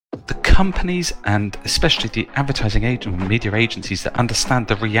companies and especially the advertising media agencies that understand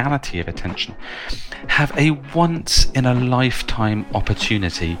the reality of attention have a once-in-a-lifetime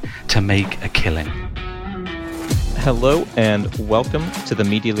opportunity to make a killing. Hello and welcome to the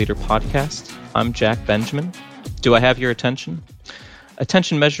Media Leader Podcast. I'm Jack Benjamin. Do I have your attention?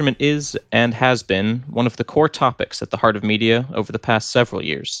 Attention measurement is and has been one of the core topics at the heart of media over the past several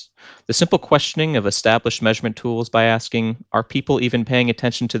years. The simple questioning of established measurement tools by asking, are people even paying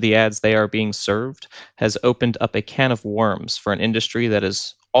attention to the ads they are being served, has opened up a can of worms for an industry that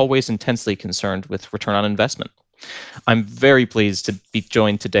is always intensely concerned with return on investment. I'm very pleased to be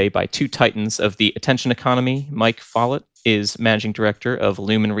joined today by two titans of the attention economy. Mike Follett is Managing Director of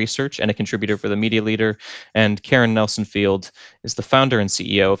Lumen Research and a contributor for the Media Leader, and Karen Nelson-Field is the founder and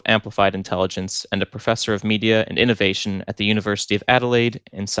CEO of Amplified Intelligence and a professor of media and innovation at the University of Adelaide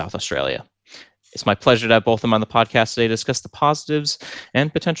in South Australia. It's my pleasure to have both of them on the podcast today to discuss the positives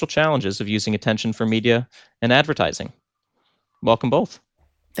and potential challenges of using attention for media and advertising. Welcome both.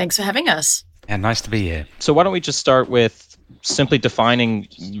 Thanks for having us. Yeah, nice to be here. So why don't we just start with simply defining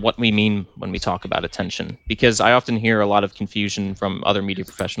what we mean when we talk about attention? Because I often hear a lot of confusion from other media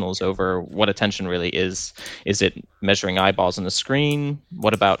professionals over what attention really is. Is it measuring eyeballs on the screen?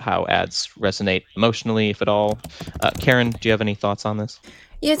 What about how ads resonate emotionally, if at all? Karen, do you have any thoughts on this?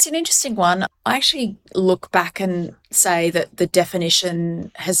 Yeah, it's an interesting one. I actually look back and say that the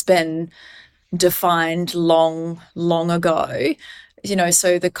definition has been defined long ago.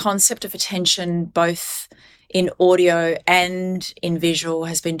 So the concept of attention, both in audio and in visual,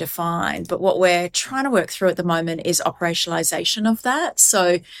 has been defined. But what we're trying to work through at the moment is operationalization of that.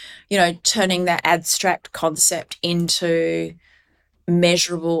 So, turning that abstract concept into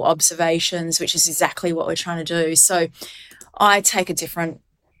measurable observations, which is exactly what we're trying to do. So I take a different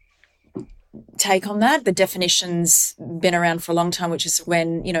take on that. The definition's been around for a long time, which is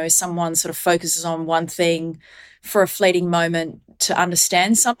when, someone sort of focuses on one thing for a fleeting moment to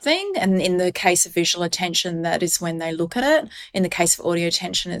understand something. And in the case of visual attention, that is when they look at it. In the case of audio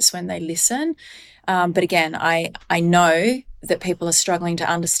attention, it's when they listen. But again, I know that people are struggling to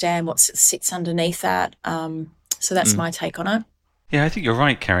understand what sits underneath that. So that's my take on it. Yeah, I think you're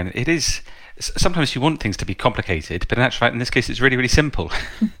right, Karen. It is. Sometimes you want things to be complicated, but in actual fact, in this case, it's really, really simple.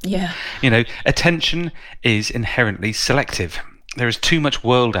 Yeah. Attention is inherently selective. There is too much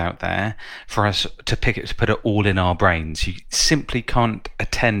world out there for us to put it all in our brains. You simply can't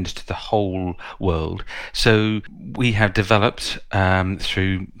attend to the whole world. So we have developed,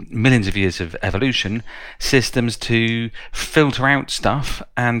 through millions of years of evolution, systems to filter out stuff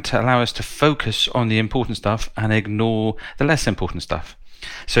and to allow us to focus on the important stuff and ignore the less important stuff.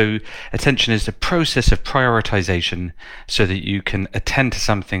 So attention is the process of prioritization so that you can attend to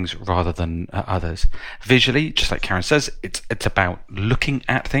some things rather than others. Visually, just like Karen says, it's about looking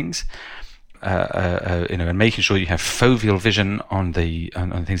at things, and making sure you have foveal vision on the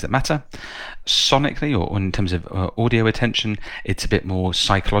things that matter. Sonically, or in terms of audio attention, it's a bit more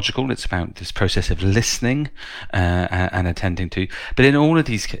psychological. It's about this process of listening and attending to. But in all of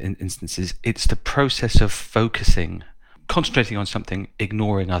these instances, it's the process of focusing, concentrating on something,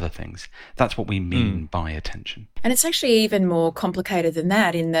 ignoring other things. That's what we mean by attention. And it's actually even more complicated than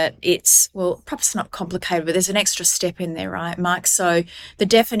that, in that it's, perhaps not complicated, but there's an extra step in there, right, Mike? So the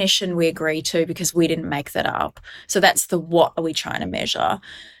definition we agree to because we didn't make that up. So that's the what are we trying to measure.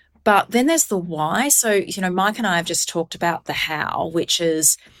 But then there's the why. So, Mike and I have just talked about the how, which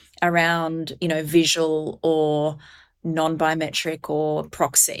is around, visual or non-biometric or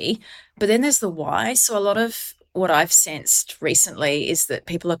proxy. But then there's the why. So a lot of what I've sensed recently is that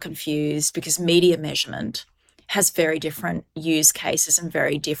people are confused because media measurement has very different use cases and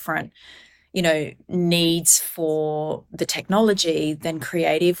very different, needs for the technology than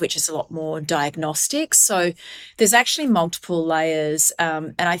creative, which is a lot more diagnostic. So there's actually multiple layers.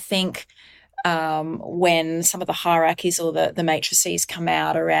 And I think when some of the hierarchies or the matrices come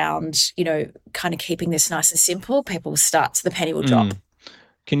out around, kind of keeping this nice and simple, people start, the penny will drop.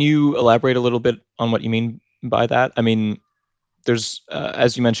 Can you elaborate a little bit on what you mean by that? I mean, there's,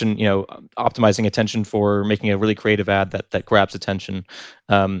 as you mentioned, optimizing attention for making a really creative ad that grabs attention.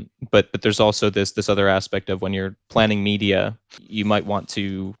 But there's also this other aspect of when you're planning media, you might want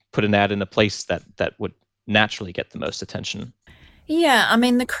to put an ad in a place that would naturally get the most attention. Yeah, I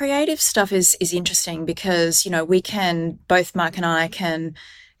mean, the creative stuff is interesting because, we can, both Mark and I can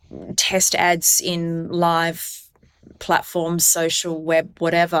test ads in live platforms, social, web,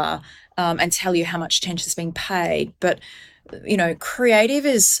 whatever, and tell you how much attention is being paid. But, creative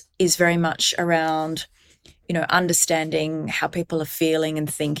is very much around, understanding how people are feeling and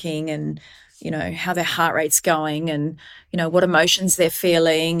thinking and how their heart rate's going and, what emotions they're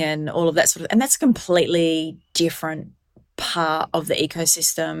feeling and all of that sort of, and that's a completely different part of the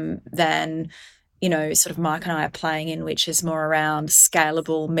ecosystem than, sort of Mike and I are playing in, which is more around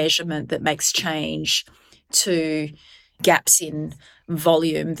scalable measurement that makes change to gaps in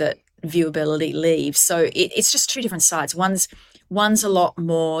volume that viewability leaves. So it's just two different sides. One's a lot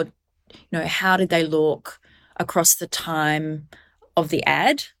more, how did they look across the time of the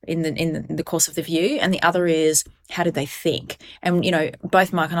ad in the course of the view, and the other is how did they think. And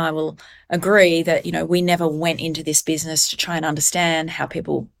both Mike and I will agree that we never went into this business to try and understand how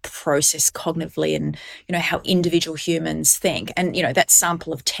people process cognitively and how individual humans think. And that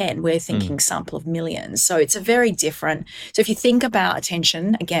sample of 10, we're thinking sample of millions. So it's a very different. So if you think about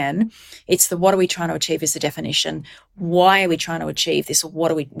attention, again, it's the what are we trying to achieve is the definition. Why are we trying to achieve this? Or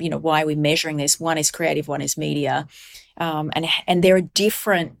what are we why are we measuring this? One is creative, one is media. And there are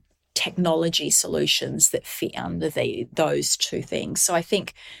different technology solutions that fit under those two things. So I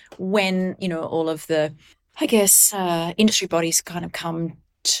think when, all of the, industry bodies kind of come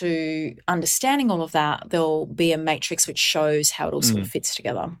to understanding all of that, there'll be a matrix which shows how it all sort of fits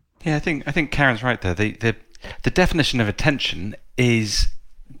together. Yeah, I think Karen's right there. The definition of attention is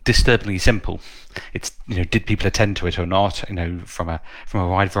disturbingly simple. It's did people attend to it or not? From a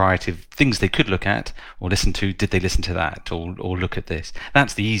wide variety of things they could look at or listen to. Did they listen to that or look at this?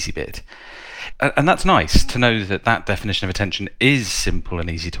 That's the easy bit, and that's nice to know that definition of attention is simple and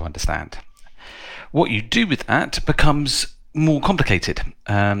easy to understand. What you do with that becomes more complicated,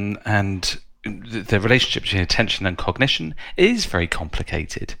 and the relationship between attention and cognition is very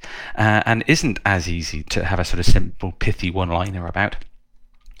complicated, and isn't as easy to have a sort of simple, pithy one-liner about.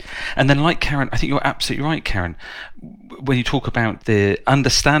 And then, like Karen, I think you're absolutely right, Karen, when you talk about the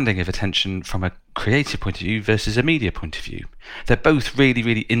understanding of attention from a creative point of view versus a media point of view. They're both really,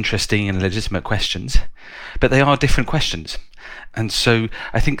 really interesting and legitimate questions, but they are different questions. And so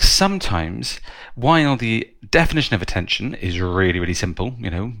I think sometimes, while the definition of attention is really, really simple,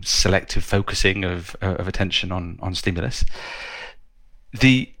 selective focusing of attention on stimulus,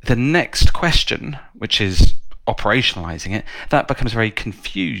 the next question, which is operationalizing it, that becomes very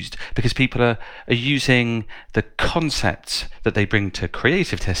confused because people are using the concepts that they bring to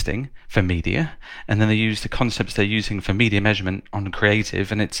creative testing for media, and then they use the concepts they're using for media measurement on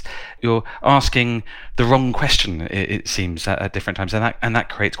creative, and you're asking the wrong question, it seems, at different times, and that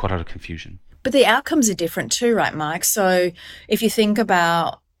creates quite a lot of confusion. But the outcomes are different too, right, Mike? So if you think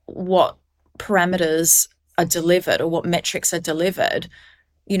about what parameters are delivered or what metrics are delivered,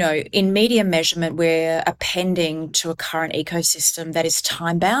 in media measurement, we're appending to a current ecosystem that is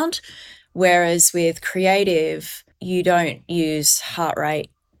time-bound, whereas with creative, you don't use heart rate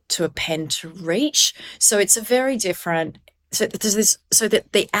to append to reach. So it's a very different. So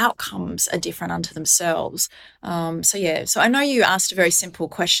that the outcomes are different unto themselves. So I know you asked a very simple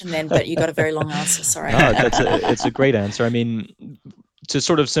question then, but you got a very long answer. Sorry. No, it's a great answer. I mean, to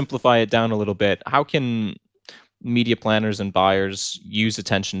sort of simplify it down a little bit, how can media planners and buyers use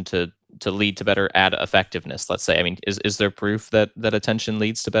attention to lead to better ad effectiveness, let's say? I mean, is there proof that attention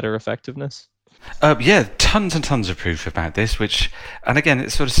leads to better effectiveness? Yeah, tons and tons of proof about this, and again,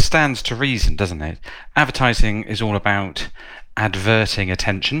 it sort of stands to reason, doesn't it? Advertising is all about adverting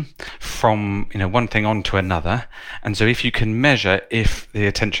attention from one thing onto another, and so if you can measure if the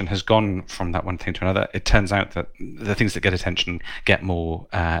attention has gone from that one thing to another, it turns out that the things that get attention get more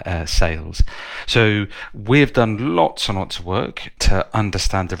sales. So we've done lots and lots of work to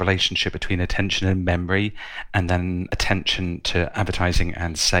understand the relationship between attention and memory, and then attention to advertising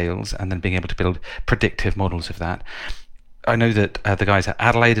and sales, and then being able to build predictive models of that. I know that the guys at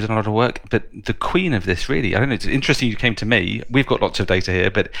Adelaide have done a lot of work, but the queen of this, really, I don't know, it's interesting you came to me. We've got lots of data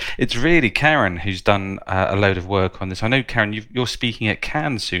here, but it's really Karen who's done a load of work on this. I know, Karen, you're speaking at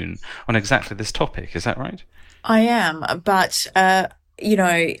Cannes soon on exactly this topic. Is that right? I am, but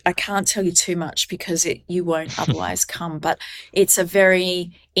I can't tell you too much because you won't otherwise come, but it's a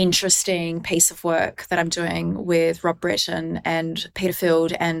very interesting piece of work that I'm doing with Rob Breton and Peter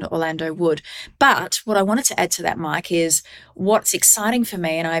Field and Orlando Wood. But what I wanted to add to that, Mike, is what's exciting for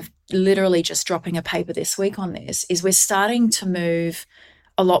me, and I've literally just dropping a paper this week on this, is we're starting to move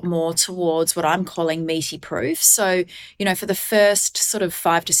a lot more towards what I'm calling meaty proof. So, for the first sort of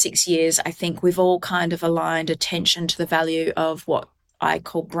 5 to 6 years, I think we've all kind of aligned attention to the value of what I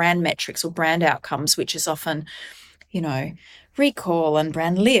call brand metrics or brand outcomes, which is often, recall and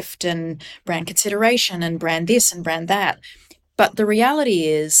brand lift and brand consideration and brand this and brand that. But the reality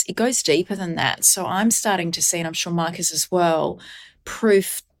is it goes deeper than that. So I'm starting to see, and I'm sure Mike is as well,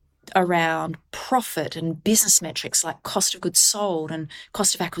 proof around profit and business metrics like cost of goods sold and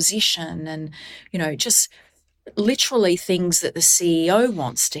cost of acquisition and, just literally things that the CEO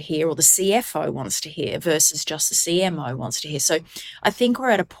wants to hear or the CFO wants to hear versus just the CMO wants to hear. So I think we're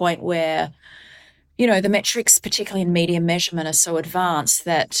at a point where, the metrics, particularly in media measurement, are so advanced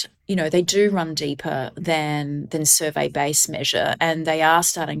that, they do run deeper than survey-based measure, and they are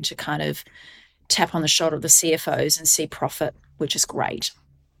starting to kind of tap on the shoulder of the CFOs and see profit, which is great.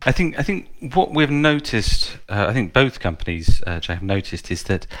 I think what we've noticed, I think both companies, have noticed, is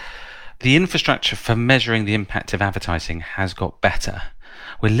that the infrastructure for measuring the impact of advertising has got better.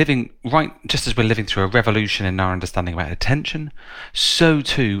 We're living, just as we're living through a revolution in our understanding about attention, so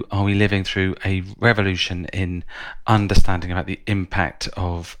too are we living through a revolution in understanding about the impact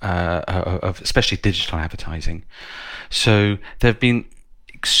of especially digital advertising. So there have been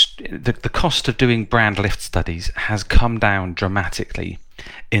the cost of doing brand lift studies has come down dramatically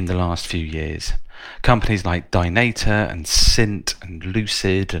in the last few years. Companies like Dynata and Cint and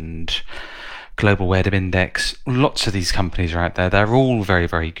Lucid and Global Web Index, lots of these companies are out there. They're all very,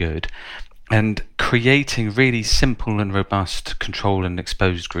 very good. And creating really simple and robust control and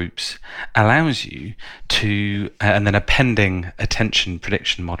exposed groups allows you to, and then appending attention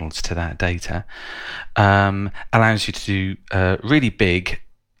prediction models to that data, allows you to do really big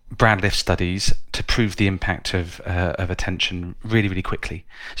brand lift studies to prove the impact of attention really, really quickly.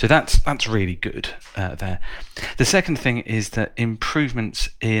 So that's really good there. The second thing is that improvements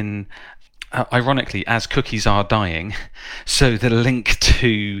in ironically, as cookies are dying, so the link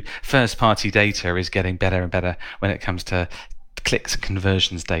to first-party data is getting better and better when it comes to clicks and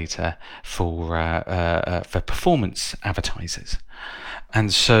conversions data for performance advertisers,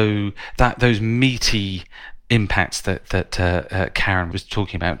 and so that those meaty impacts that Karen was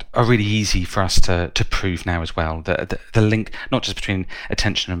talking about are really easy for us to prove now as well. The link not just between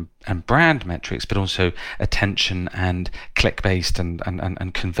attention and brand metrics, but also attention and click-based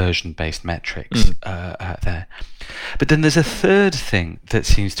and conversion-based metrics there. But then there's a third thing that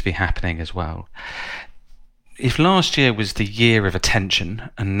seems to be happening as well. If last year was the year of attention,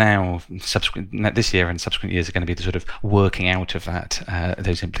 and now this year and subsequent years are going to be the sort of working out of that,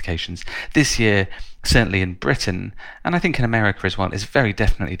 those implications, this year, certainly in Britain, and I think in America as well, is very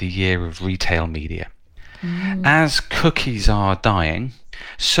definitely the year of retail media. As cookies are dying,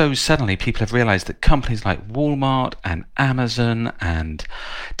 so suddenly people have realized that companies like Walmart and Amazon and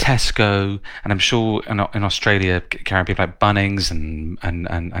Tesco, and I'm sure in Australia, Karen, people like Bunnings and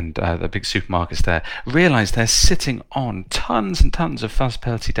the big supermarkets there, realize they're sitting on tons and tons of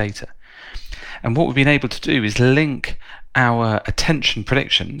first-party data. And what we've been able to do is link our attention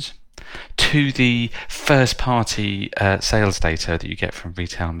predictions to the first-party sales data that you get from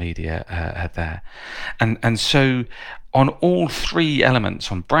retail media there. And so on all three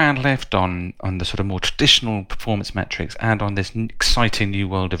elements, on brand lift, on the sort of more traditional performance metrics, and on this exciting new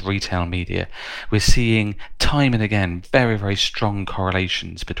world of retail media, we're seeing time and again very, very strong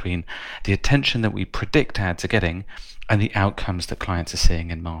correlations between the attention that we predict ads are getting and the outcomes that clients are seeing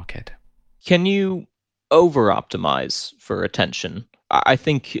in market. Can you over-optimize for attention? I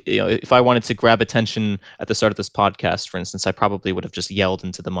think if I wanted to grab attention at the start of this podcast, for instance, I probably would have just yelled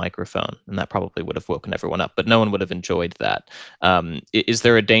into the microphone, and that probably would have woken everyone up, but no one would have enjoyed that. Is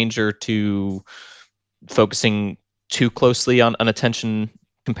there a danger to focusing too closely on attention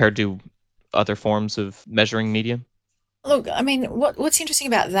compared to other forms of measuring media? Look, I mean, what's interesting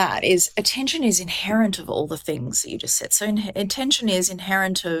about that is attention is inherent of all the things that you just said. So attention is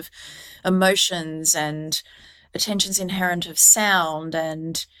inherent of emotions, and attention's inherent of sound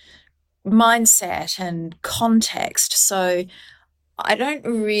and mindset and context. So I don't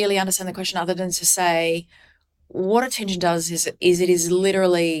really understand the question other than to say what attention does is it is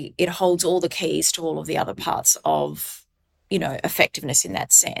literally, it holds all the keys to all of the other parts of, effectiveness in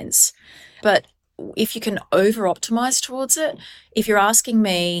that sense. But if you can over-optimize towards it, if you're asking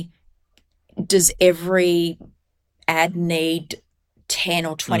me, does every ad need 10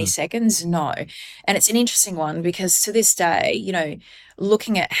 or 20 seconds? No. And it's an interesting one because to this day,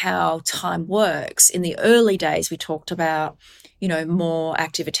 looking at how time works, in the early days we talked about, more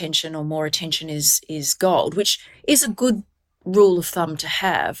active attention or more attention is gold, which is a good rule of thumb to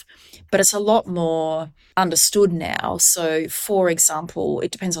have, but it's a lot more understood now. So, for example, it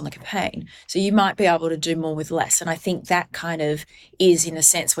depends on the campaign. So you might be able to do more with less. And I think that kind of is, in a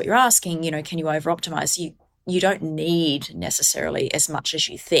sense, what you're asking, can you over-optimize? You don't need necessarily as much as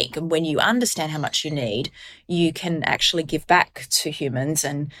you think. And when you understand how much you need, you can actually give back to humans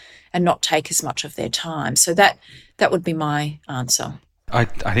and not take as much of their time. So that would be my answer. I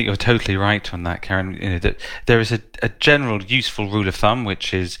think you're totally right on that, Karen. That there is a general useful rule of thumb,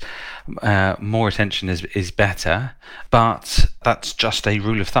 which is more attention is better, but that's just a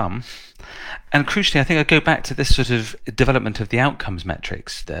rule of thumb. And crucially, I think I go back to this sort of development of the outcomes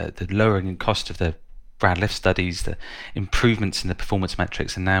metrics, the lowering in cost of the Brad Lift studies, the improvements in the performance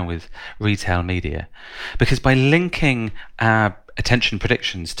metrics, and now with retail media. Because by linking our attention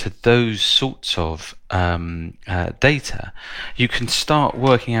predictions to those sorts of data, you can start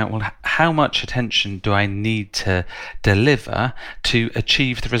working out, well, how much attention do I need to deliver to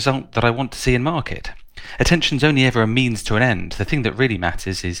achieve the result that I want to see in market? Attention's only ever a means to an end. The thing that really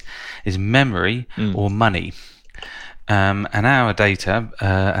matters is memory or money. And our data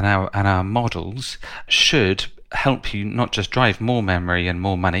and our models should help you not just drive more memory and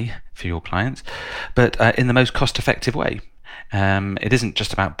more money for your clients, but in the most cost-effective way. It isn't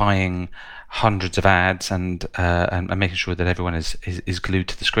just about buying hundreds of ads and making sure that everyone is glued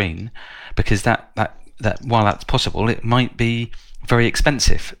to the screen, because that while that's possible, it might be very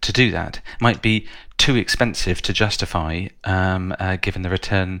expensive to do that. It might be too expensive to justify, given the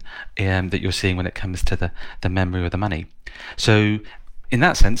return that you're seeing when it comes to the memory or the money. So in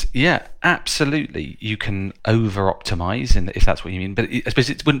that sense, yeah, absolutely, you can over-optimize, if that's what you mean. But I suppose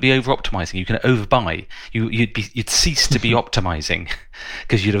it wouldn't be over-optimizing. You can overbuy. You'd cease to be optimizing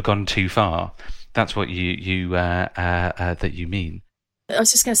because you'd have gone too far. That's what that you mean. I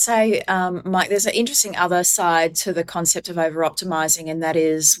was just going to say, Mike, there's an interesting other side to the concept of over-optimizing, and that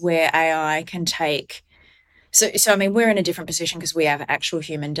is where AI can take. So I mean, we're in a different position because we have actual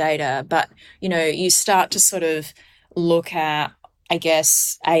human data, but you start to sort of look at, I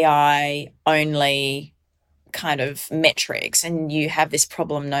guess, AI only kind of metrics, and you have this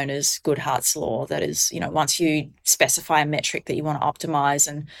problem known as Goodhart's law. That is, once you specify a metric that you want to optimize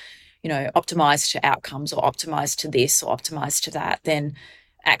and optimize to outcomes or optimize to this or optimize to that, then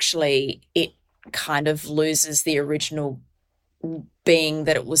actually it kind of loses the original being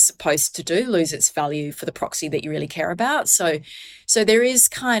that it was supposed to do, lose its value for the proxy that you really care about. So there is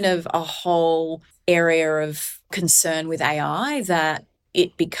kind of a whole area of concern with AI that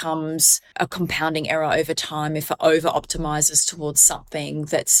it becomes a compounding error over time if it over optimizes towards something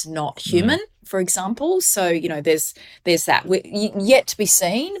that's not human, for example. So, there's that. Yet to be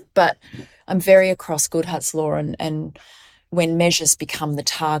seen, but I'm very across Goodhart's law, and when measures become the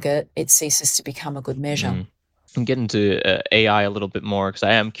target, it ceases to become a good measure. And get into AI a little bit more, because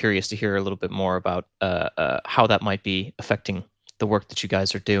I am curious to hear a little bit more about how that might be affecting the work that you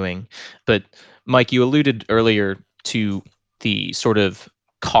guys are doing. But Mike, you alluded earlier to the sort of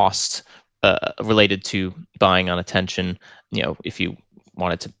cost related to buying on attention. If you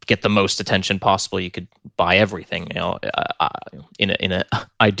wanted to get the most attention possible, you could buy everything, in an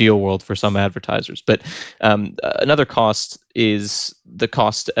ideal world for some advertisers. But another cost is the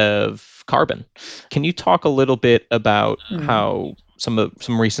cost of carbon. Can you talk a little bit about how some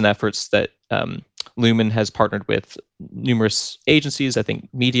recent efforts that Lumen has partnered with numerous agencies, I think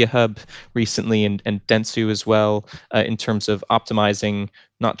MediaHub recently and Dentsu as well, in terms of optimizing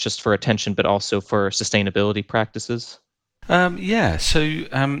not just for attention, but also for sustainability practices?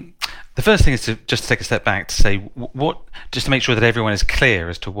 The first thing is to just take a step back to say just to make sure that everyone is clear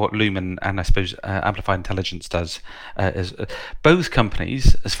as to what Lumen and I suppose Amplified Intelligence does. Both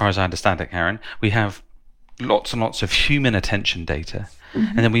companies, as far as I understand it, Karen, we have lots and lots of human attention data,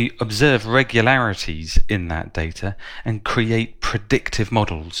 and then we observe regularities in that data and create predictive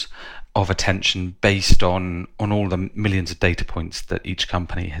models of attention based on all the millions of data points that each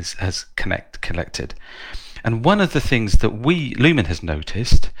company has collected. And one of the things that Lumen has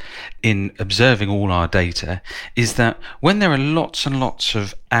noticed in observing all our data is that when there are lots and lots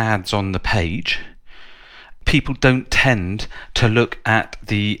of ads on the page, people don't tend to look at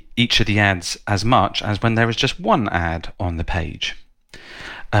each of the ads as much as when there is just one ad on the page.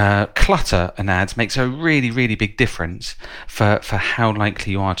 Clutter in ads makes a really, really big difference for how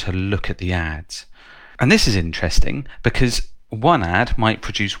likely you are to look at the ads. And this is interesting because one ad might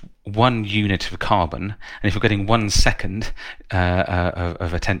produce 1 unit of carbon, and if you're getting 1 second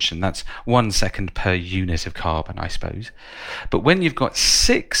of attention, that's 1 second per unit of carbon, I suppose. But when you've got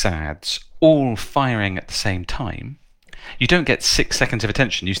 6 ads all firing at the same time, you don't get 6 seconds of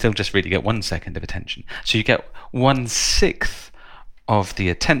attention, you still just really get 1 second of attention. So you get 1/6 of the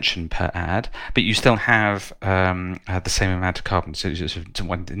attention per ad, but you still have the same amount of carbon. So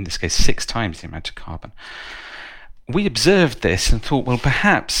in this case, 6 times the amount of carbon. We observed this and thought, well,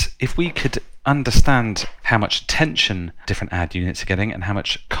 perhaps if we could understand how much attention different ad units are getting and how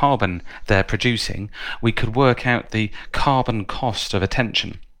much carbon they're producing, we could work out the carbon cost of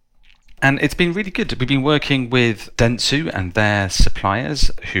attention. And it's been really good. We've been working with Dentsu and their suppliers,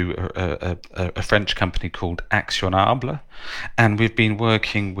 who are a French company called Actionable. And we've been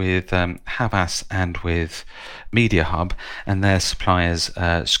working with Havas and with MediaHub and their suppliers,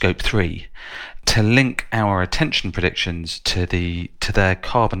 Scope 3, to link our attention predictions to their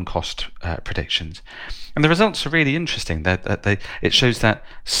carbon cost predictions. And the results are really interesting. It shows that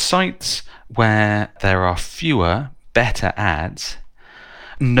sites where there are fewer, better ads,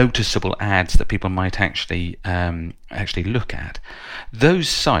 noticeable ads that people might actually look at, those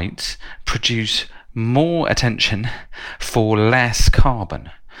sites produce more attention for less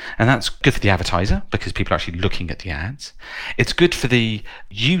carbon. And that's good for the advertiser because people are actually looking at the ads. It's good for the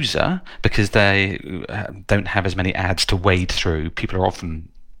user because they don't have as many ads to wade through. People are often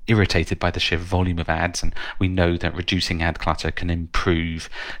irritated by the sheer volume of ads, and we know that reducing ad clutter can improve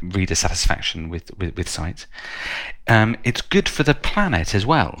reader satisfaction with sites. It's good for the planet as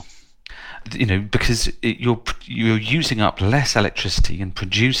well, because you're using up less electricity and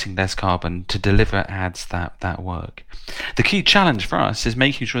producing less carbon to deliver ads that work. The key challenge for us is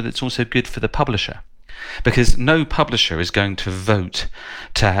making sure that it's also good for the publisher, because no publisher is going to vote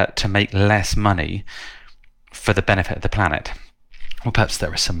to make less money for the benefit of the planet. Well, perhaps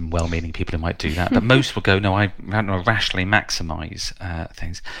there are some well-meaning people who might do that, but most will go, no, I want to rationally maximise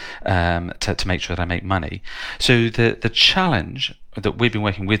things to make sure that I make money. So the challenge that we've been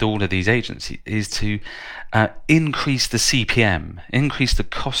working with all of these agencies is to increase the CPM, increase the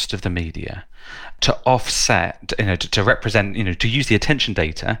cost of the media, to offset, to represent, to use the attention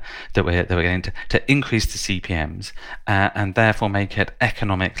data that we're getting to increase the CPMs, and therefore make it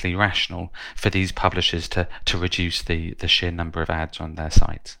economically rational for these publishers to reduce the sheer number of ads on their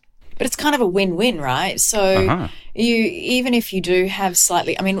sites. But it's kind of a win-win, right? So even if you do have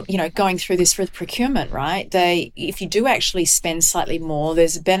slightly, going through this with procurement, right? If you do actually spend slightly more,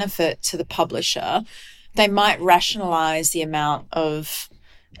 there's a benefit to the publisher. They might rationalize the amount of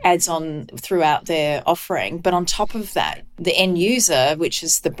ads on throughout their offering, but on top of that, the end user, which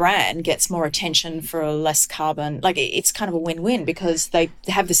is the brand, gets more attention for less carbon. Like, it's kind of a win-win because they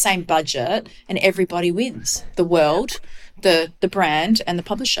have the same budget and everybody wins: the world, the brand, and the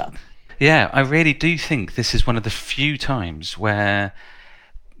publisher. Yeah, I really do think this is one of the few times where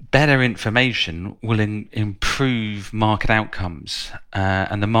better information will improve market outcomes,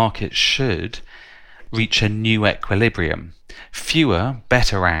 and the market should reach a new equilibrium. Fewer,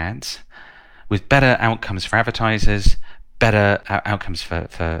 better ads with better outcomes for advertisers, better outcomes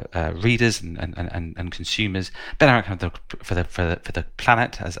for readers and consumers, better outcomes for the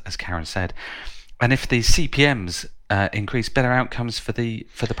planet, as Karen said. And if the CPMs increase, better outcomes for the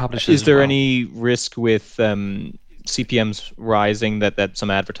publishers. Is there any risk with CPMs rising that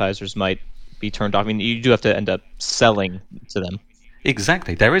some advertisers might be turned off? I mean, you do have to end up selling to them.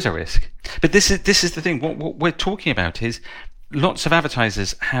 Exactly, there is a risk. But this is the thing. What we're talking about is lots of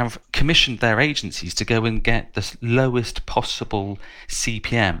advertisers have commissioned their agencies to go and get the lowest possible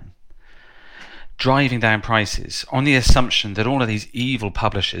CPM, driving down prices on the assumption that all of these evil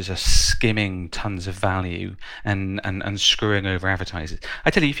publishers are skimming tons of value and screwing over advertisers. I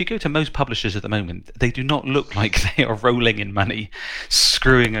tell you, if you go to most publishers at the moment, they do not look like they are rolling in money,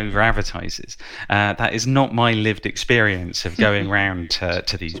 screwing over advertisers. That is not my lived experience of going around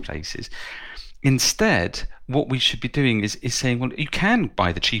to these places. Instead, what we should be doing is saying, well, you can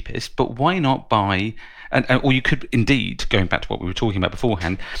buy the cheapest, but why not buy, or you could indeed, going back to what we were talking about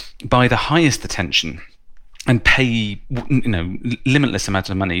beforehand, buy the highest attention and pay, limitless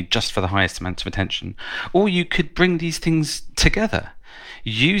amounts of money just for the highest amounts of attention. Or you could bring these things together.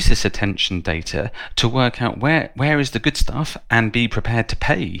 Use this attention data to work out where is the good stuff and be prepared to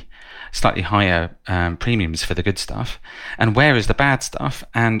pay slightly higher premiums for the good stuff, and where is the bad stuff,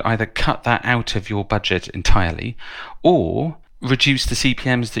 and either cut that out of your budget entirely or reduce the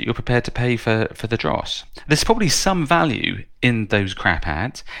CPMs that you're prepared to pay for the dross. There's probably some value in those crap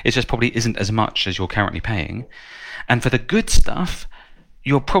ads. It just probably isn't as much as you're currently paying. And for the good stuff,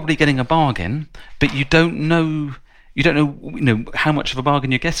 you're probably getting a bargain, but you don't know how much of a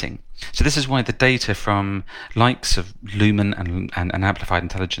bargain you're getting. So this is why the data from likes of Lumen and Amplified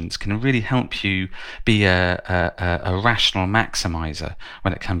Intelligence can really help you be a rational maximizer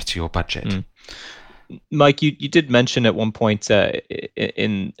when it comes to your budget. Mike, you did mention at one point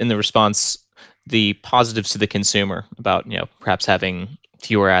in the response the positives to the consumer about perhaps having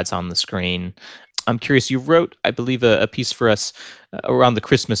fewer ads on the screen. I'm curious, you wrote, I believe, a piece for us around the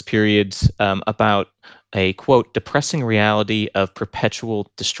Christmas period about a, quote, depressing reality of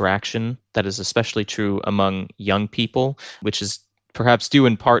perpetual distraction that is especially true among young people, which is perhaps due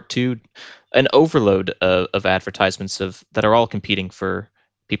in part to an overload of advertisements that are all competing for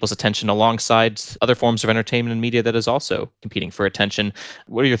people's attention alongside other forms of entertainment and media that is also competing for attention.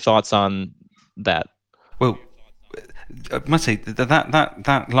 What are your thoughts on that? Well, I must say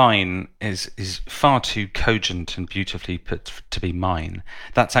that line is far too cogent and beautifully put to be mine.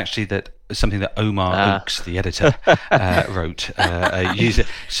 That's actually something that Omar Oakes, the editor, wrote. Use it.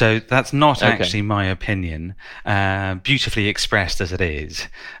 So that's not actually my opinion, beautifully expressed as it is.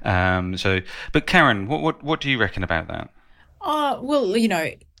 But Karen, what do you reckon about that? Well,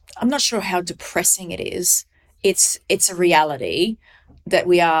 I'm not sure how depressing it is. It's a reality that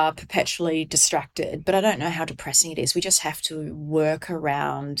we are perpetually distracted, but I don't know how depressing it is. We just have to work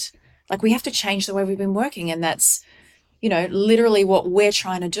around, we have to change the way we've been working. And that's, literally what we're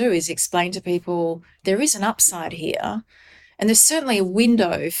trying to do is explain to people there is an upside here. And there's certainly a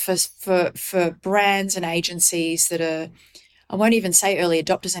window for brands and agencies that are, I won't even say early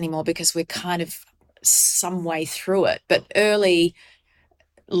adopters anymore because we're kind of some way through it, but early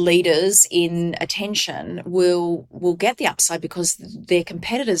leaders in attention will get the upside because their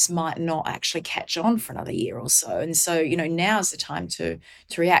competitors might not actually catch on for another year or so. And so, now's the time to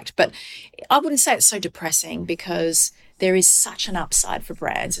react. But I wouldn't say it's so depressing because there is such an upside for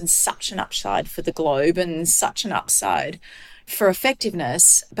brands and such an upside for the globe and such an upside for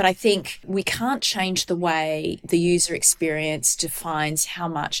effectiveness. But I think we can't change the way the user experience defines how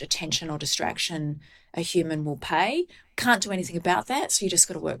much attention or distraction a human will pay. Can't do anything about that, so you just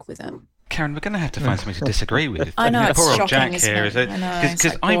got to work with them. Karen, we're going to have to find something to disagree with. I know, it's poor old shocking, Jack here, isn't it? I know,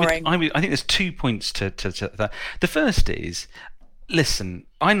 because I think there's 2 points to that. The first is, listen,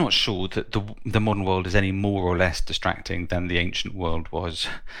 I'm not sure that the modern world is any more or less distracting than the ancient world was.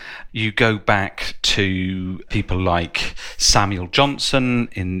 You go back to people like Samuel Johnson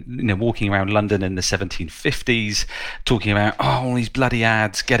walking around London in the 1750s, talking about all these bloody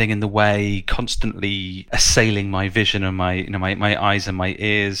ads getting in the way, constantly assailing my vision and my eyes and my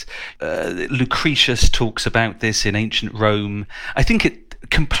ears. Lucretius talks about this in ancient Rome. I think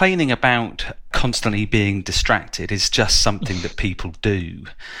complaining about constantly being distracted is just something that people do.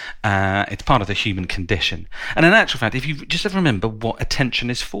 It's part of the human condition. And in actual fact, if you just remember what attention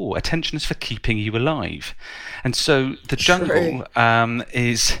is for keeping you alive. And so the jungle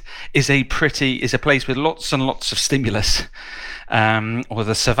is a place with lots and lots of stimulus. Or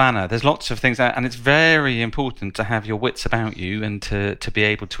the savannah. There's lots of things and it's very important to have your wits about you and to be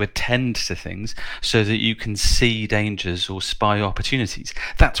able to attend to things so that you can see dangers or spy opportunities.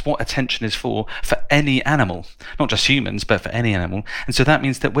 That's what attention is for any animal, not just humans, but for any animal. And so that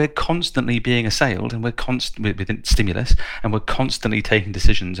means that we're constantly being assailed and we're constantly with stimulus and we're constantly taking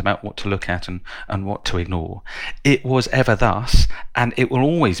decisions about what to look at and what to ignore. It was ever thus, and it will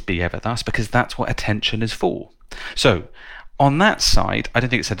always be ever thus because that's what attention is for. So, on that side, I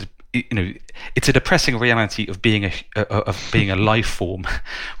don't think it's a depressing reality of being a life form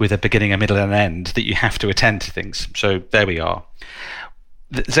with a beginning, a middle, and an end that you have to attend to things. So there we are.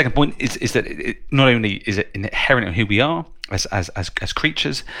 The second point is that not only is it inherent in who we are as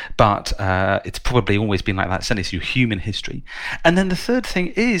creatures, but it's probably always been like that, certainly through human history. And then the third thing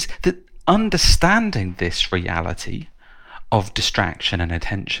is that understanding this reality of distraction and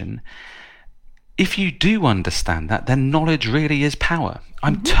attention, if you do understand that, then knowledge really is power.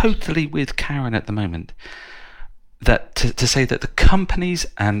 I'm totally with Karen at the moment that to say that the companies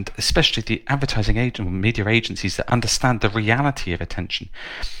and especially the advertising agent or media agencies that understand the reality of attention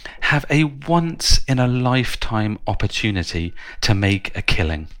have a once in a lifetime opportunity to make a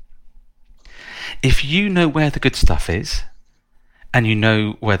killing. If you know where the good stuff is and you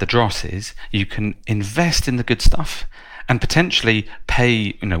know where the dross is, you can invest in the good stuff and potentially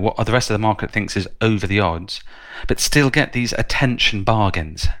pay, what the rest of the market thinks is over the odds, but still get these attention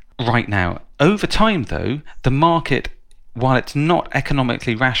bargains right now. Over time, though, the market, while it's not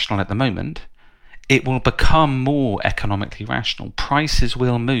economically rational at the moment, it will become more economically rational. Prices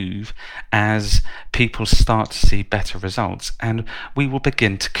will move as people start to see better results, and we will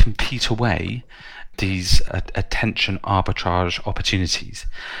begin to compete away these attention arbitrage opportunities.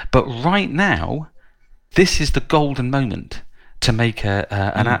 But right now, this is the golden moment to make an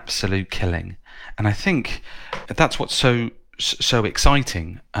absolute killing. And I think that's what's so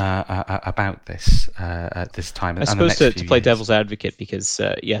exciting about this at this time. I suppose to play devil's advocate, because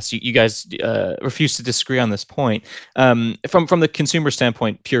yes, you guys refuse to disagree on this point. From the consumer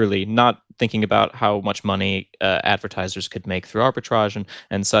standpoint purely, not thinking about how much money advertisers could make through arbitrage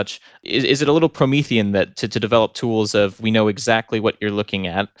and such, is it a little Promethean that to develop tools of we know exactly what you're looking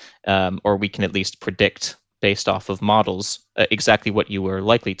at, or we can at least predict based off of models, exactly what you were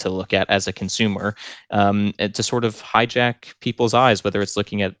likely to look at as a consumer, and to sort of hijack people's eyes, whether it's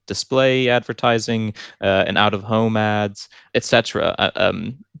looking at display advertising and out-of-home ads, etc.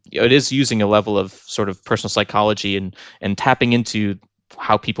 It is using a level of sort of personal psychology and tapping into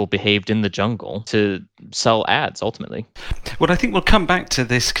how people behaved in the jungle to sell ads ultimately. Well, I think we'll come back to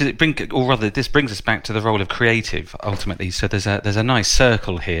this because this brings us back to the role of creative ultimately. So there's a nice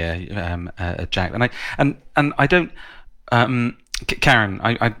circle here, Jack, and I don't. Karen,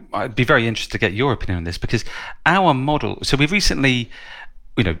 I'd be very interested to get your opinion on this because our model. So we recently,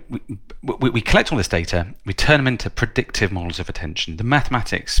 we collect all this data, we turn them into predictive models of attention. The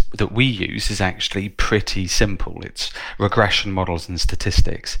mathematics that we use is actually pretty simple. It's regression models and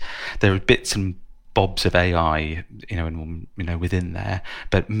statistics. There are bits and bobs of AI, within there,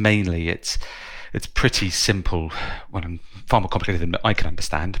 but mainly it's pretty simple. Well, far more complicated than I can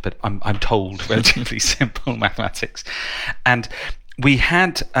understand, but I'm told relatively simple mathematics. And we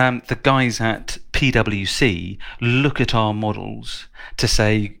had the guys at PwC look at our models to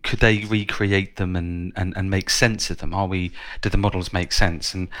say, could they recreate them and make sense of them? Did the models make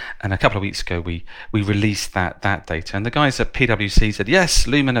sense? And a couple of weeks ago, we released that data. And the guys at PwC said, yes,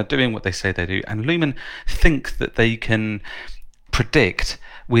 Lumen are doing what they say they do. And Lumen think that they can predict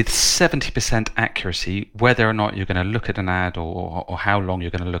with 70% accuracy whether or not you're going to look at an ad or how long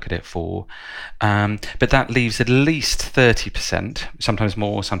you're going to look at it for. But that leaves at least 30%, sometimes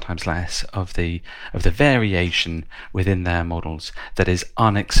more, sometimes less, of the variation within their models that is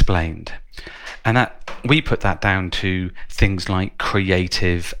unexplained. And that we put that down to things like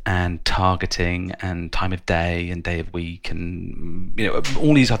creative and targeting and time of day and day of week and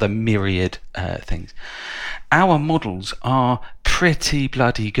all these other myriad things. Our models are pretty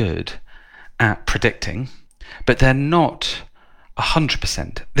bloody good at predicting, but they're not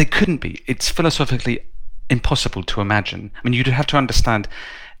 100%. They couldn't be. It's philosophically impossible to imagine. I mean, you'd have to understand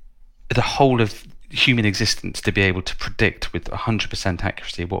the whole of human existence to be able to predict with 100%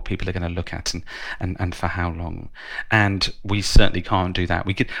 accuracy what people are going to look at and for how long. And we certainly can't do that.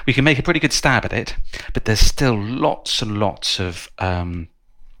 We can make a pretty good stab at it, but there's still lots and lots of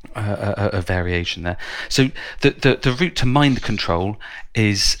variation there. So the route to mind control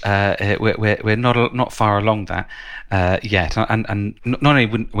is we're not far along that yet, and not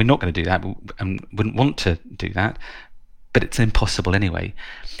only we're not going to do that, and wouldn't want to do that, but it's impossible anyway.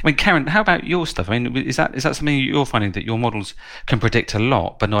 I mean, Karen, how about your stuff? I mean, is that something you're finding, that your models can predict a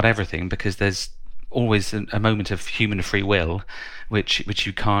lot, but not everything, because there's always a moment of human free will, which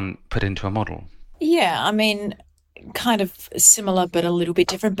you can't put into a model? Yeah, I mean, kind of similar, but a little bit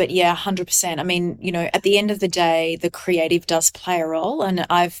different. But yeah, 100%. I mean, at the end of the day, the creative does play a role. And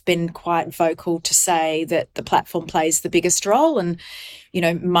I've been quite vocal to say that the platform plays the biggest role. And,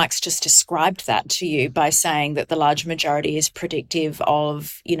 Mike's just described that to you by saying that the large majority is predictive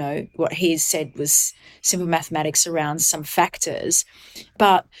of, what he's said was simple mathematics around some factors.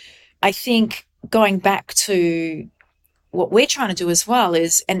 But I think going back to what we're trying to do as well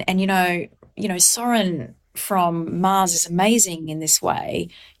is, and Soren from Mars is amazing in this way.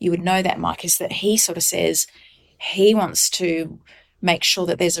 You would know that, Mike, is that he sort of says he wants to make sure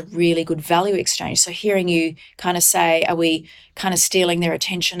that there's a really good value exchange. So hearing you kind of say, are we kind of stealing their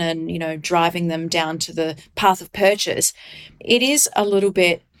attention and, driving them down to the path of purchase? It is a little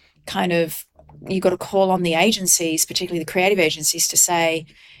bit kind of, you've got to call on the agencies, particularly the creative agencies, to say,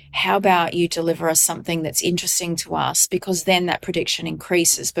 how about you deliver us something that's interesting to us? Because then that prediction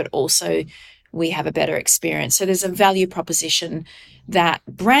increases, but also we have a better experience. So there's a value proposition that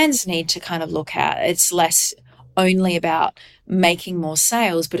brands need to kind of look at. It's less only about making more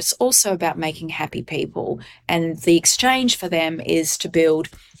sales, but it's also about making happy people. And the exchange for them is to build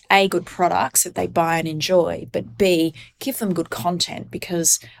A, good products that they buy and enjoy, but B, give them good content,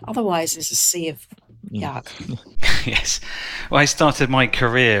 because otherwise there's a sea of yuck. Yes. Well, I started my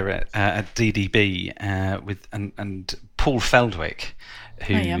career at DDB with Paul Feldwick,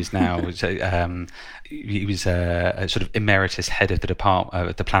 who is now he was a sort of emeritus head of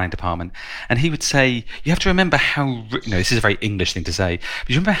the planning department, and he would say, you have to remember how this is a very English thing to say, but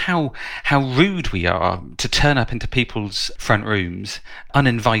you remember how rude we are to turn up into people's front rooms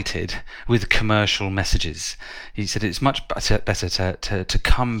uninvited with commercial messages. He said it's much better to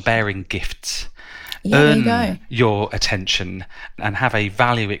come bearing gifts. Yeah, earn your attention and have a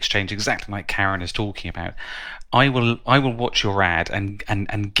value exchange, exactly like Karen is talking about. I will watch your ad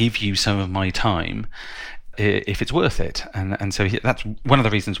and give you some of my time if it's worth it. And so that's one of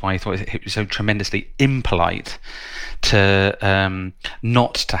the reasons why I thought it was so tremendously impolite to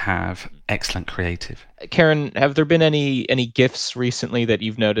not to have excellent creative. Karen, have there been any gifts recently that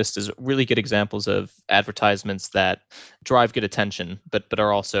you've noticed as really good examples of advertisements that drive good attention, but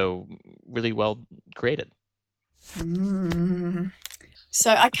are also really well created?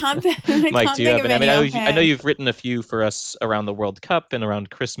 So I can't. Mike, do you have any? I know offhand. you've written a few for us around the World Cup and around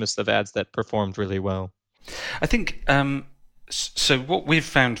Christmas of ads that performed really well. I think so. What we've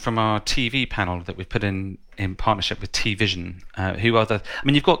found from our TV panel that we've put in partnership with T-Vision, who are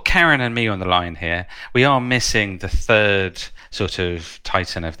you've got Karen and me on the line here. We are missing the third sort of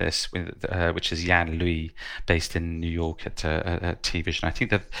titan of this, which is Jan Louis, based in New York at T-Vision. I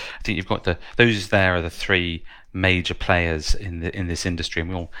think you've got those there are the three major players in this industry, and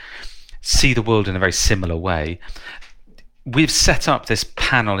we all see the world in a very similar way. We've set up this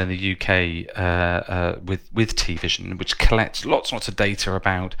panel in the UK with T-Vision, which collects lots of data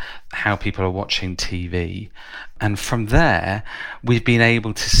about how people are watching TV. And from there, we've been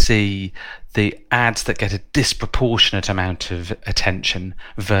able to see the ads that get a disproportionate amount of attention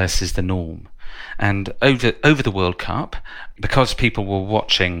versus the norm. And over the World Cup, because people were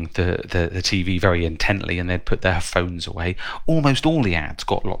watching the TV very intently and they'd put their phones away, almost all the ads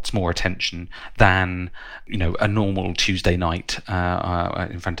got lots more attention than a normal Tuesday night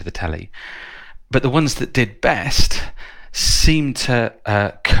in front of the telly. But the ones that did best seemed to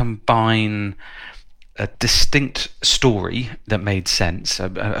combine a distinct story that made sense,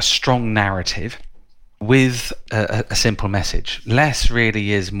 a strong narrative, with a simple message. Less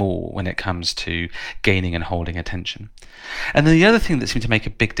really is more when it comes to gaining and holding attention. And then the other thing that seemed to make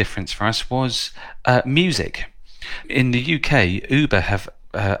a big difference for us was music. In the UK, Uber have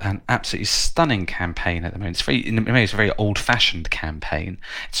an absolutely stunning campaign at the moment. It's a very old-fashioned campaign.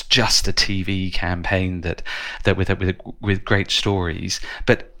 It's just a TV campaign that with great stories,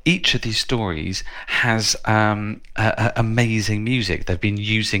 but each of these stories has amazing music. They've been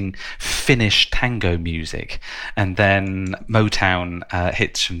using Finnish tango music and then Motown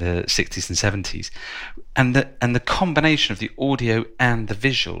hits from the 60s and 70s. And the combination of the audio and the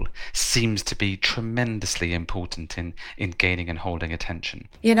visual seems to be tremendously important in gaining and holding attention.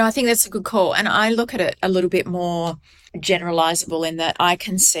 I think that's a good call. And I look at it a little bit more generalizable in that I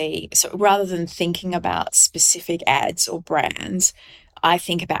can see, so rather than thinking about specific ads or brands, I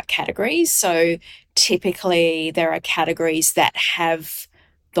think about categories. So typically there are categories that have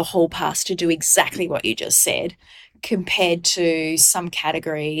the hall pass to do exactly what you just said, compared to some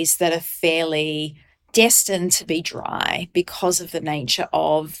categories that are fairly destined to be dry because of the nature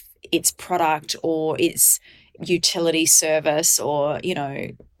of its product or its utility service or,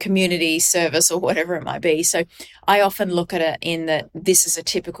 community service or whatever it might be. So I often look at it in that this is a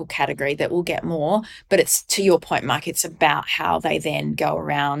typical category that will get more, but it's, to your point, Mike, it's about how they then go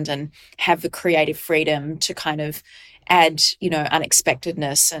around and have the creative freedom to kind of add,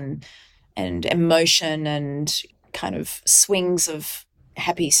 unexpectedness and emotion and kind of swings of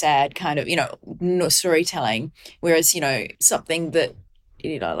happy, sad kind of, storytelling. Whereas, something that,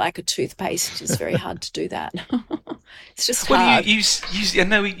 like a toothpaste is very hard to do that. It's just hard.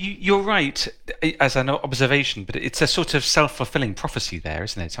 You're right as an observation, but it's a sort of self-fulfilling prophecy there,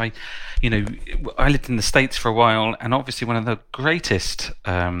 isn't it? I lived in the States for a while, and obviously one of the greatest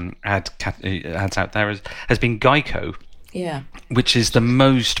ads out there has been Geico. Yeah. Which is the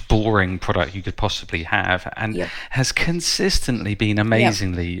most boring product you could possibly have, and has consistently been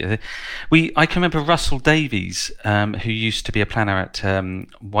amazingly. I can remember Russell Davies, who used to be a planner at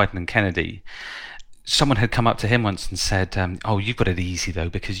Wieden and Kennedy. Someone had come up to him once and said, "Oh, you've got it easy though,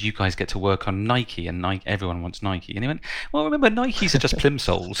 because you guys get to work on Nike, and everyone wants Nike." And he went, "Well, remember, Nikes are just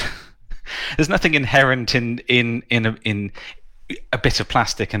plimsolls. There's nothing inherent in a bit of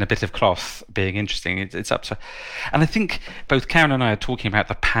plastic and a bit of cloth being interesting. It's up to," and I think both Karen and I are talking about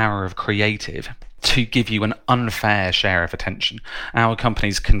the power of creative to give you an unfair share of attention. Our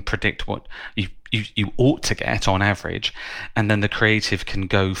companies can predict what you ought to get on average, and then the creative can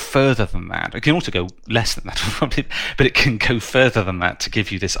go further than that. It can also go less than that, but it can go further than that to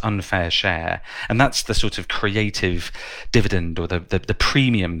give you this unfair share. And that's the sort of creative dividend or the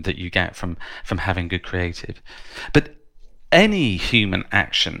premium that you get from having good creative. But any human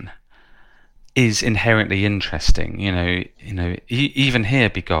action is inherently interesting, even here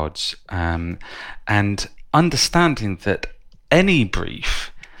be gods, and understanding that any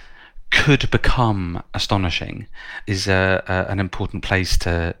brief could become astonishing is an important place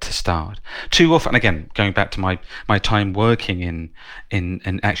to start. Too often, again, going back to my time working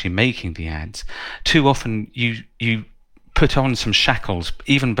in actually making the ads, too often you put on some shackles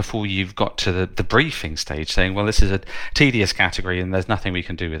even before you've got to the briefing stage, saying, well, this is a tedious category and there's nothing we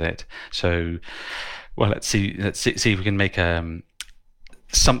can do with it. So, well, let's see if we can make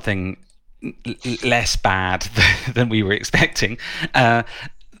something less bad than we were expecting,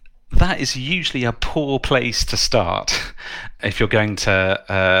 that is usually a poor place to start if you're going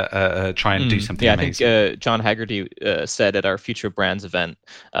to try and do something amazing. I think John Haggerty said at our Future Brands event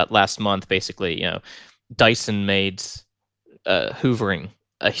last month, basically, Dyson made hoovering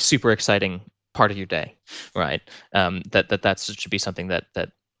a super exciting part of your day, right? That should be something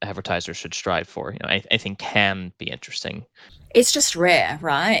that advertisers should strive for. I think can be interesting. It's just rare,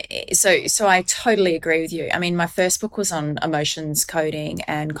 right? So I totally agree with you. I mean, my first book was on emotions coding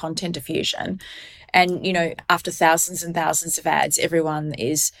and content diffusion. And, after thousands and thousands of ads, everyone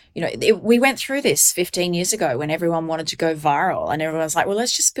is, we went through this 15 years ago when everyone wanted to go viral and everyone's like, well,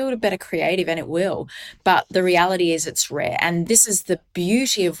 let's just build a better creative and it will. But the reality is it's rare. And this is the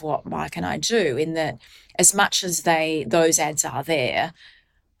beauty of what Mike and I do, in that as much as those ads are there,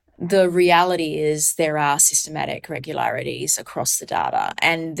 the reality is there are systematic regularities across the data,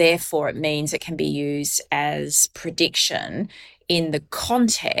 and therefore it means it can be used as prediction in the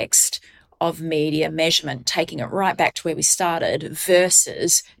context of media measurement, taking it right back to where we started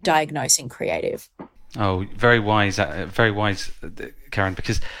versus diagnosing creative. Oh, very wise, Karen,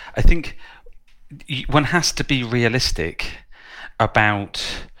 because I think one has to be realistic about,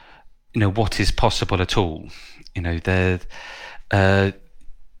 what is possible at all. You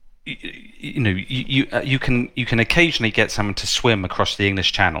can occasionally get someone to swim across the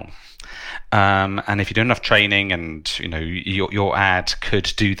English Channel, and if you do enough training, and your ad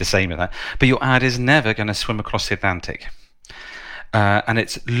could do the same as that, but your ad is never going to swim across the Atlantic, and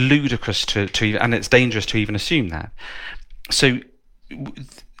it's ludicrous to and it's dangerous to even assume that. So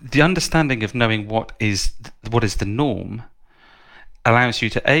the understanding of knowing what is the norm allows you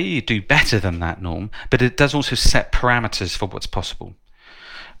to do better than that norm, but it does also set parameters for what's possible.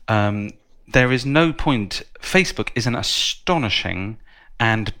 There is no point. Facebook is an astonishing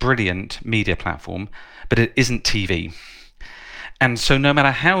and brilliant media platform, but it isn't TV. And so no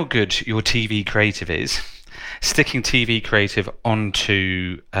matter how good your TV creative is, sticking TV creative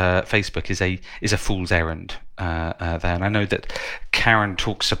onto Facebook is a fool's errand there. And I know that Karen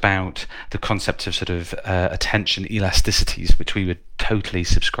talks about the concept of sort of attention elasticities, which we would totally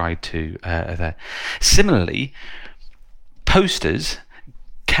subscribe to there. Similarly, posters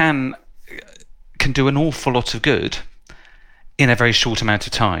can do an awful lot of good in a very short amount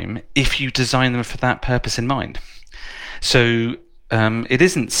of time if you design them for that purpose in mind. So it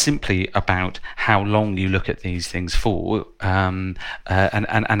isn't simply about how long you look at these things for, and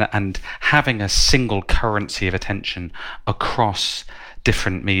having a single currency of attention across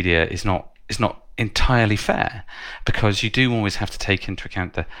different media is not entirely fair, because you do always have to take into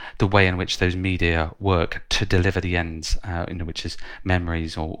account the way in which those media work to deliver the ends, which is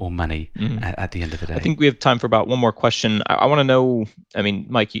memories or money at the end of the day. I think we have time for about one more question. I want to know, I mean,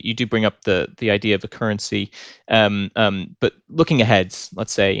 Mike, you do bring up the idea of a currency, but looking ahead,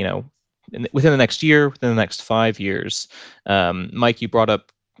 let's say, within the next year, within the next 5 years, Mike, you brought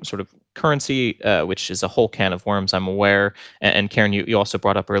up sort of currency, which is a whole can of worms, I'm aware. And Karen, you also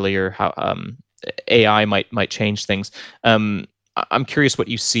brought up earlier how AI might change things. I'm curious what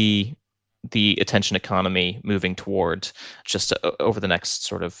you see the attention economy moving toward just over the next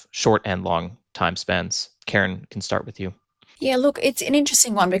sort of short and long time spans. Karen, can start with you. Yeah, look, it's an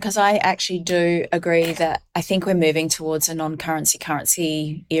interesting one, because I actually do agree that I think we're moving towards a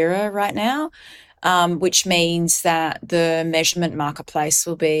non-currency era right now, which means that the measurement marketplace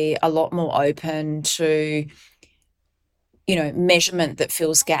will be a lot more open to measurement that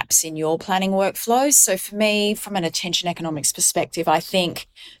fills gaps in your planning workflows. So for me, from an attention economics perspective, I think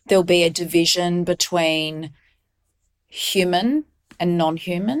there'll be a division between human and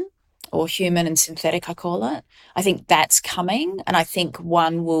non-human, or human and synthetic, I call it. I think that's coming, and I think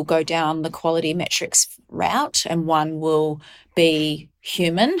one will go down the quality metrics route and one will be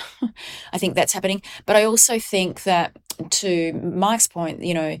human. I think that's happening. But I also think that, to Mike's point,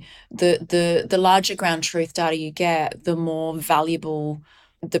 the larger ground truth data you get, the more valuable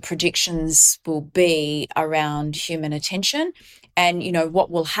the predictions will be around human attention. And,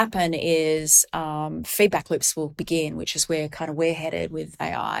 what will happen is feedback loops will begin, which is where kind of we're headed with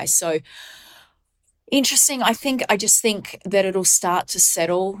AI. So interesting. I just think that it'll start to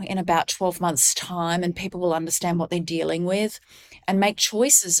settle in about 12 months' time, and people will understand what they're dealing with and make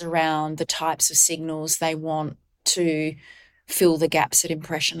choices around the types of signals they want to fill the gaps at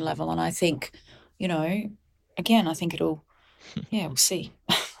impression level. And I think, again, I think we'll see.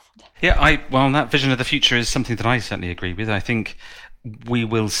 Yeah, that vision of the future is something that I certainly agree with. I think we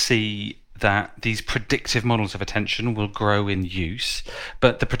will see that these predictive models of attention will grow in use,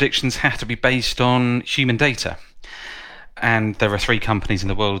 but the predictions have to be based on human data. And there are 3 companies in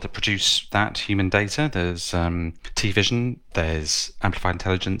the world that produce that human data. There's T-Vision, there's Amplified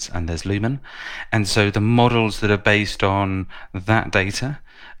Intelligence, and there's Lumen. And so the models that are based on that data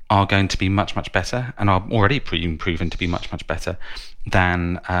are going to be much, much better, and are already proven to be much, much better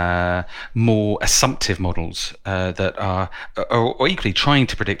than more assumptive models that are equally trying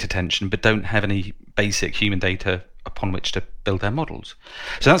to predict attention but don't have any basic human data upon which to build their models.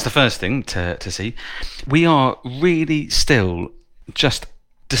 So that's the first thing to see. We are really still just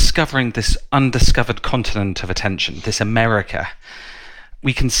discovering this undiscovered continent of attention, this America.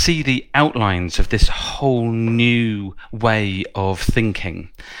 We can see the outlines of this whole new way of thinking.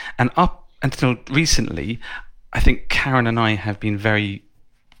 And up until recently, I think Karen and I have been very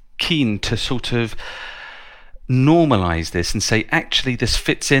keen to sort of normalize this and say, actually, this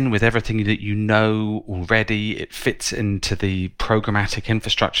fits in with everything that you know already. It fits into the programmatic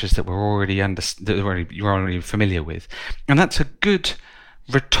infrastructures that you're already familiar with. And that's a good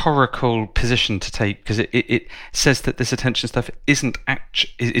rhetorical position to take, because it says that this attention stuff is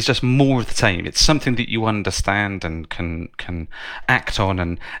just more of the same. It's something that you understand and can act on,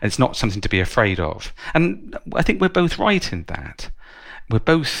 and it's not something to be afraid of. And I think we're both right in that. We're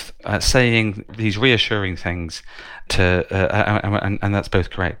both saying these reassuring things and that's both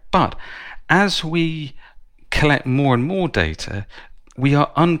correct. But as we collect more and more data, we are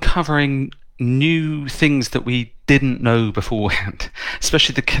uncovering new things that we didn't know beforehand,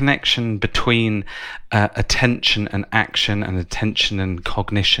 especially the connection between attention and action, and attention and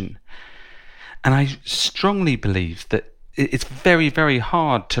cognition. And I strongly believe that it's very, very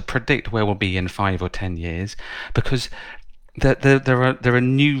hard to predict where we'll be in 5 or 10 years, because there are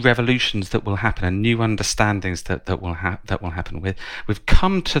new revolutions that will happen, and new understandings that will happen. We've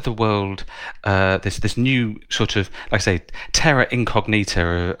come to the world this new sort of, like I say, terra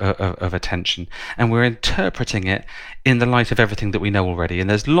incognita of attention, and we're interpreting it in the light of everything that we know already. And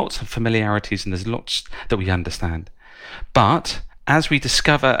there's lots of familiarities, and there's lots that we understand. But as we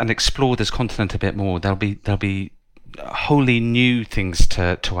discover and explore this continent a bit more, there'll be wholly new things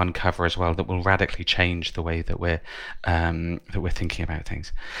to uncover as well that will radically change the way that we're thinking about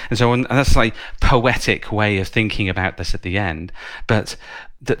things. And so and that's like poetic way of thinking about this at the end, but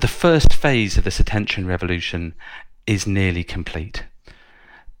the first phase of this attention revolution is nearly complete.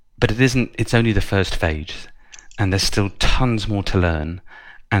 But it's only the first phase, and there's still tons more to learn,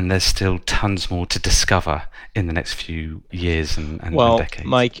 and there's still tons more to discover in the next few years and decades.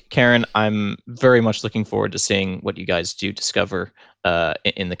 Mike, Karen, I'm very much looking forward to seeing what you guys do discover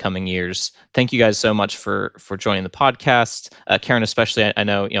in the coming years. Thank you guys so much for joining the podcast. Karen, especially, I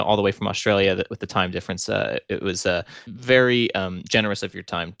know all the way from Australia with the time difference. It was very generous of your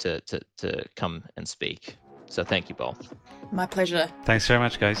time to come and speak. So thank you both. My pleasure. Thanks very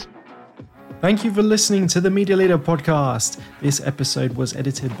much, guys. Thank you for listening to the Media Leader podcast. This episode was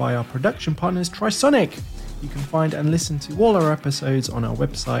edited by our production partners, Trisonic. You can find and listen to all our episodes on our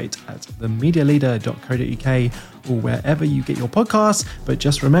website at themedialeader.co.uk or wherever you get your podcasts. But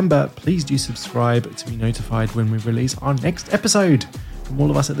just remember, please do subscribe to be notified when we release our next episode. From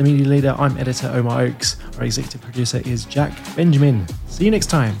all of us at The Media Leader, I'm editor Omar Oakes. Our executive producer is Jack Benjamin. See you next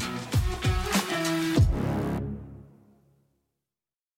time.